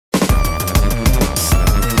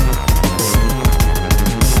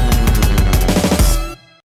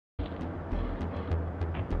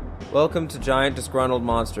Welcome to Giant Disgruntled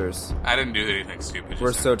Monsters. I didn't do anything stupid.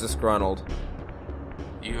 We're so disgruntled.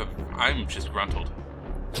 I'm just gruntled.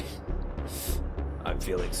 I'm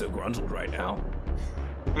feeling so gruntled right now.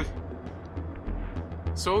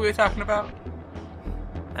 So what were we talking about?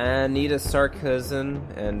 Anita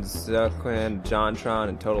Sarkeesian and Zuckman, Jontron,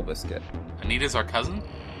 and Total Biscuit. Anita's our cousin?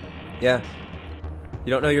 Yeah.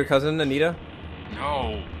 You don't know your cousin, Anita?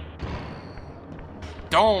 No.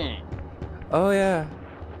 Don't. Oh, yeah.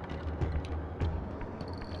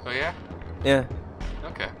 Oh, yeah? Yeah.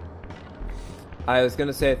 Okay. I was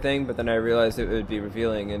gonna say a thing, but then I realized it would be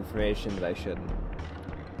revealing information that I shouldn't.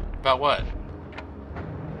 About what?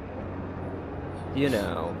 You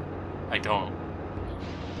know. I don't.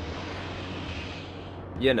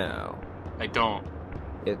 You know. I don't.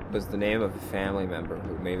 It was the name of a family member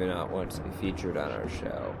who maybe not want to be featured on our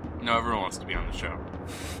show. No, everyone wants to be on the show.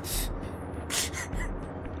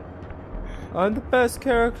 I'm the best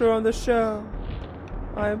character on the show.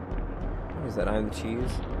 What is that? I'm the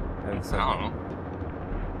cheese? I'm the I don't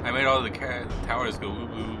know. I made all the towers go woo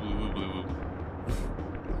woo woo woo woo woo.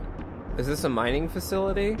 Is this a mining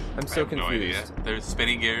facility? I'm so confused. No idea. There's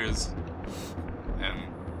spinning gears. And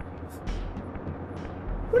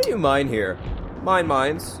What do you mine here? Mine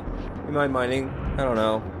mines. You mine mining? I don't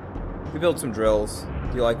know. We built some drills.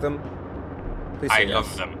 Do you like them? Please say I yes.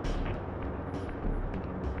 love them.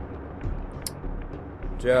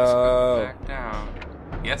 Joe. Back down.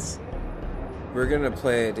 Yes? We're gonna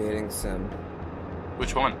play a dating sim.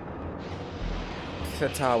 Which one?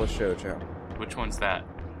 Katawa Shoujo. Which one's that?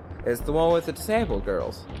 It's the one with the disabled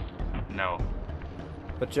girls. No.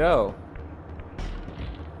 But Joe.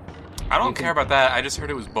 I don't care about that. I just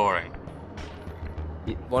heard it was boring.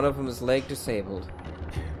 One of them is leg disabled.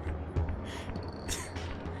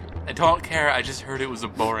 I don't care. I just heard it was a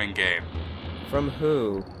boring game. From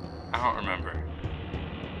who? I don't remember.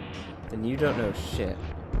 Then you don't know shit.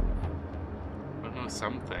 I know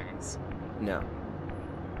some things. No.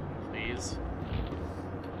 Please?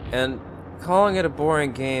 And calling it a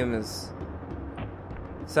boring game is...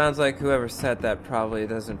 sounds like whoever said that probably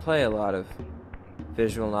doesn't play a lot of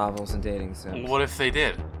visual novels and dating sims. What if they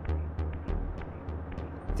did?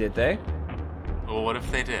 Did they? Well, what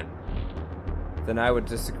if they did? Then I would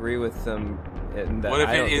disagree with them in that What if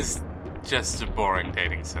I it don't is just a boring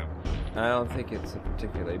dating sim? I don't think it's a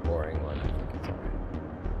particularly boring one. I think it's alright.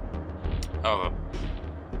 Oh,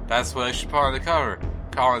 that's what I should put on the cover.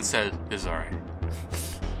 Colin said it's alright.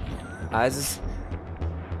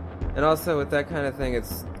 And also with that kind of thing,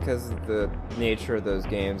 it's because of the nature of those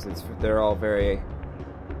games. They're all very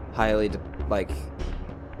highly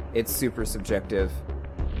it's super subjective.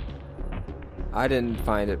 I didn't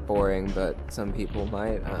find it boring, but some people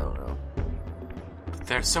might. I don't know.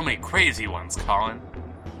 There's so many crazy ones, Colin.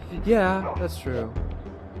 Yeah, that's true.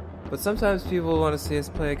 But sometimes people want to see us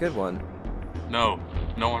play a good one. No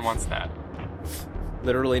one wants that.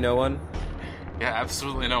 Literally no one? Yeah,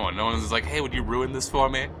 absolutely no one. No one's like, hey, would you ruin this for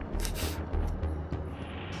me?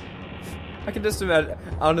 I can just imagine.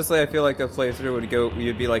 Honestly, I feel like a playthrough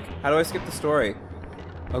you'd be like, how do I skip the story?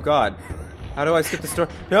 Oh god. How do I skip the story?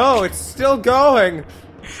 No, it's still going!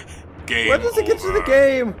 Game When does it get to the over.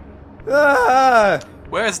 game? Ah!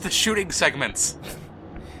 Where's the shooting segments?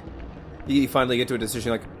 You finally get to a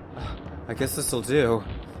decision like, I guess this'll do.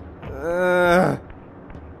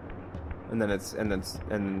 And then it's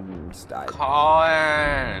died.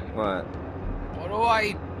 Colin! What? What do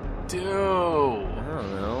I do? I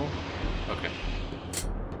don't know. Okay.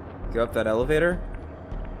 Go up that elevator?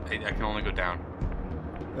 I can only go down.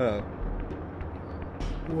 Oh.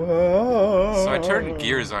 Whoa. So I turned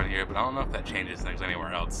gears on here, but I don't know if that changes things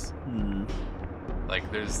anywhere else. Like,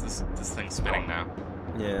 there's this thing spinning now.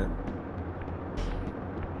 Yeah.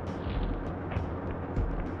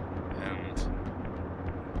 And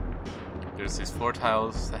there's these floor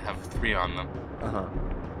tiles that have 3 on them. Uh-huh.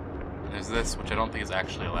 And there's this, which I don't think is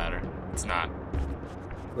actually a ladder. It's not.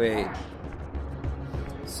 Wait.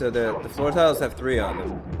 So the floor tiles have 3 on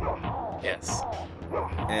them. Yes.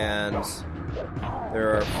 And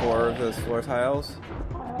there are 4 of those floor tiles.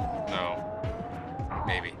 No.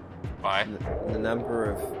 Maybe. Why? The number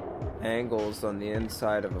of angles on the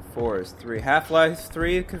inside of a 4 is 3. Half-Life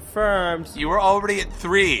 3 confirmed. You were already at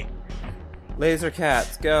 3. Laser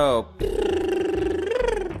cats, go.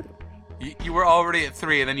 You were already at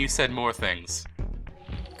 3, and then you said more things.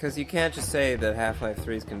 Because you can't just say that Half-Life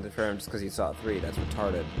 3 is confirmed just because you saw 3. That's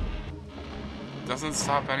retarded. Doesn't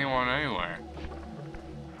stop anyone anywhere.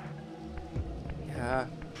 Yeah.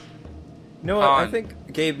 You know what? I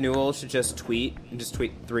think Gabe Newell should just tweet and just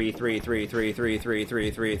tweet 3, 3, 3, 3, 3, 3,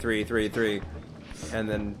 3, 3, 3, 3, 3, and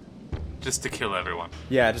then Just to kill everyone.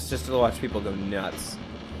 Yeah, just to watch people go nuts.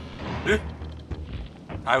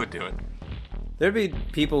 I would do it. There'd be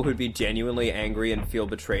people who'd be genuinely angry and feel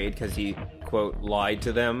betrayed because he, quote, lied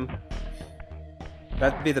to them.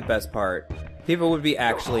 That'd be the best part. People would be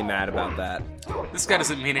actually mad about that. This guy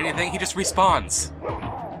doesn't mean anything, he just respawns.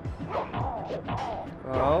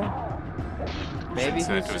 Well, maybe he's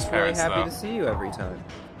just really happy to see you every time.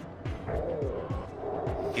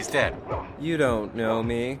 He's dead. You don't know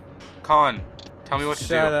me. Kain, tell me what to do.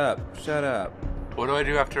 Shut up. Shut up. What do I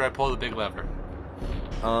do after I pull the big lever?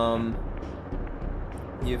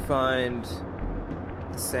 You find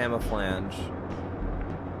the Samaflange.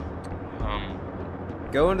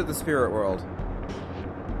 Go into the spirit world.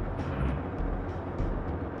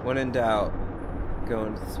 When in doubt, go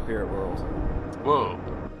into the spirit world. Whoa.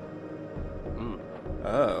 Ooh.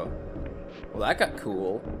 Oh. Well, that got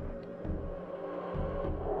cool.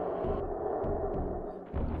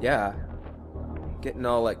 Yeah. Getting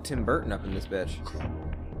all like Tim Burton up in this bitch.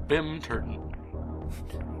 Bim Turton.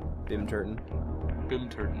 Bim Turton. Bim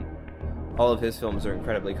Turton. All of his films are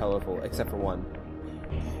incredibly colorful, except for one.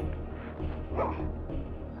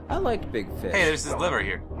 I liked Big Fish. Hey, there's this liver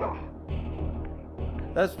here.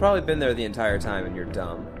 That's probably been there the entire time and you're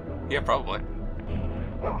dumb. Yeah, probably.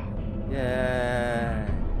 Yeah.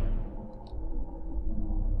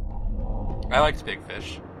 I liked Big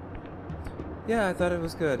Fish. Yeah, I thought it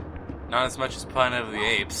was good. Not as much as Planet of the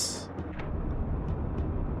Apes.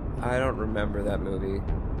 I don't remember that movie.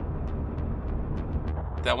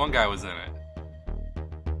 That one guy was in it.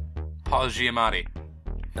 Paul Giamatti.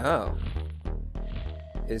 Oh.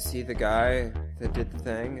 Is he the guy that did the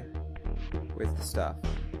thing with the stuff?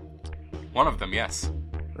 One of them, yes.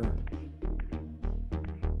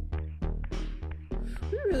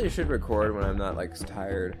 We really should record when I'm not, like,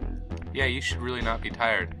 tired. Yeah, you should really not be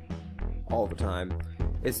tired. All the time.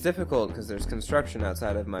 It's difficult because there's construction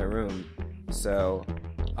outside of my room, so...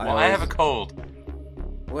 I have a cold.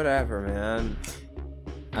 Whatever, man.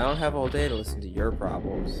 I don't have all day to listen to your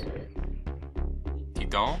problems. You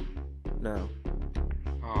don't? No.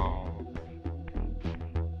 Oh.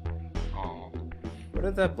 Oh. What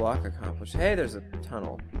did that block accomplish? Hey, there's a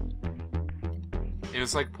tunnel. It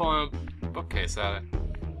was like pulling a bookcase at it.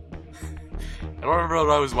 I don't remember what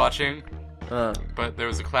I was watching, but there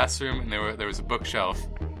was a classroom and there was a bookshelf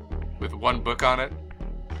with one book on it,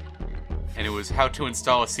 and it was how to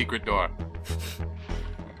install a secret door.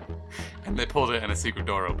 And they pulled it and a secret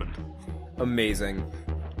door opened. Amazing.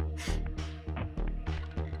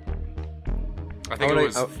 I think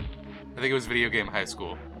it was Video Game High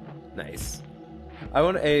School. Nice. I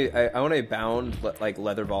want a bound like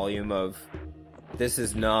leather volume of this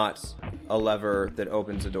is not a lever that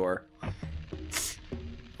opens a door.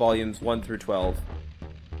 Volumes 1 through 12.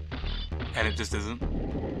 And it just isn't?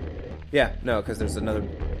 Yeah, no, because there's another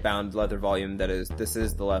bound leather volume that is this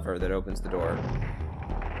is the lever that opens the door.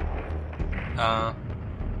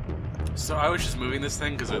 So I was just moving this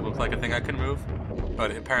thing because it looked like a thing I could move,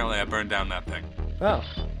 but apparently I burned down that thing. Oh.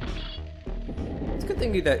 It's a good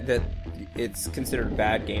thing that it's considered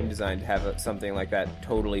bad game design to have something like that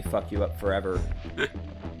totally fuck you up forever.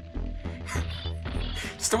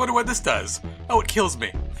 Just wonder what this does. Oh, it kills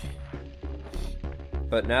me.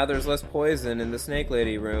 But now there's less poison in the snake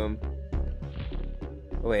lady room.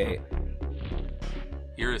 Wait.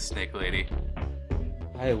 You're a snake lady.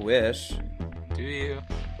 I wish. Do you?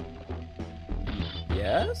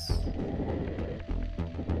 Yes?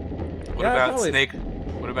 What about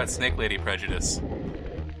snake lady prejudice?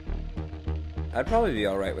 I'd probably be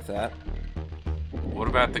alright with that. What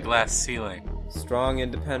about the glass ceiling? Strong,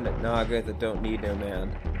 independent Naga that don't need no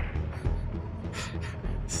man.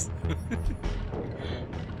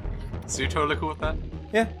 So you're totally cool with that?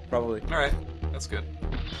 Yeah, probably. Alright, that's good.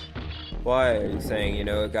 Why? Are you saying you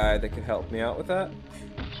know a guy that could help me out with that?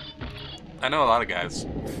 I know a lot of guys.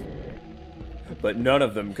 But none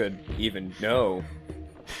of them could even know.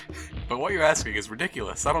 But what you're asking is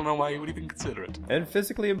ridiculous. I don't know why you would even consider it. And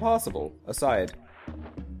physically impossible, aside.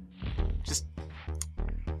 Just...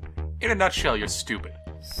 in a nutshell, you're stupid.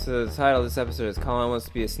 So the title of this episode is Colin Wants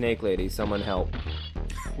to Be a Snake Lady, Someone Help.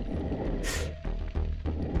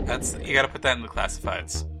 You gotta put that in the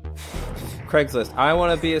classifieds. Craigslist, I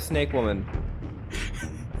want to be a snake woman.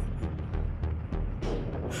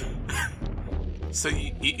 So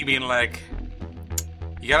you mean like...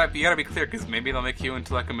 You gotta be clear, because maybe they'll make you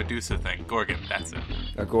into like a Medusa thing. Gorgon, that's it.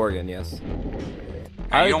 A Gorgon, yes.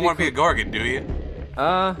 Now, you don't want to be a Gorgon, do you?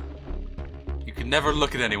 You can never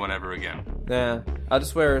look at anyone ever again. Nah, I'll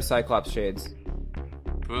just wear Cyclops shades.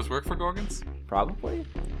 Do those work for Gorgons? Probably.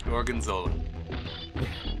 Gorgonzola.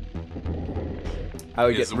 I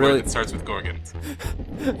would is get a really. word that starts with Gorgons.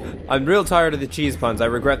 I'm real tired of the cheese puns. I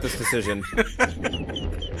regret this decision.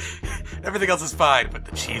 Everything else is fine, but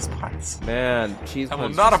the cheese puns. Man, cheese I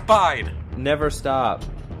puns. will not abide. Never stop.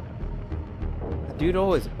 The dude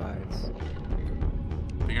always abides.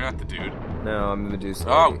 But you're not the dude. No, I'm the Medusa.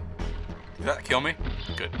 Oh! Did that kill me?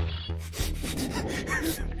 Good.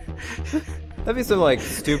 That'd be some, like,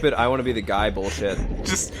 stupid I want to be the guy bullshit.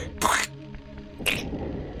 Just...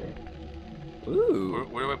 Ooh.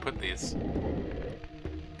 Where do I put these?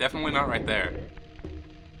 Definitely not right there.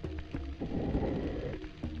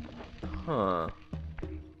 Huh.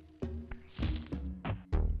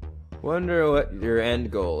 Wonder what your end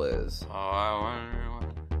goal is. Oh, I wonder what...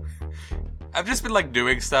 I've just been, like,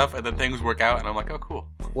 doing stuff, and then things work out, and I'm like, oh, cool.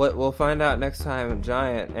 What we'll find out next time in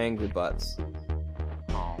Giant Angry Butts.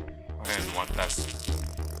 Oh, I didn't want that.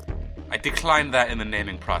 I declined that in the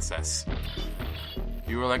naming process.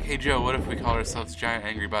 You were like, hey, Joe, what if we call ourselves Giant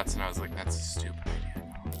Angry Butts? And I was like, that's a stupid idea.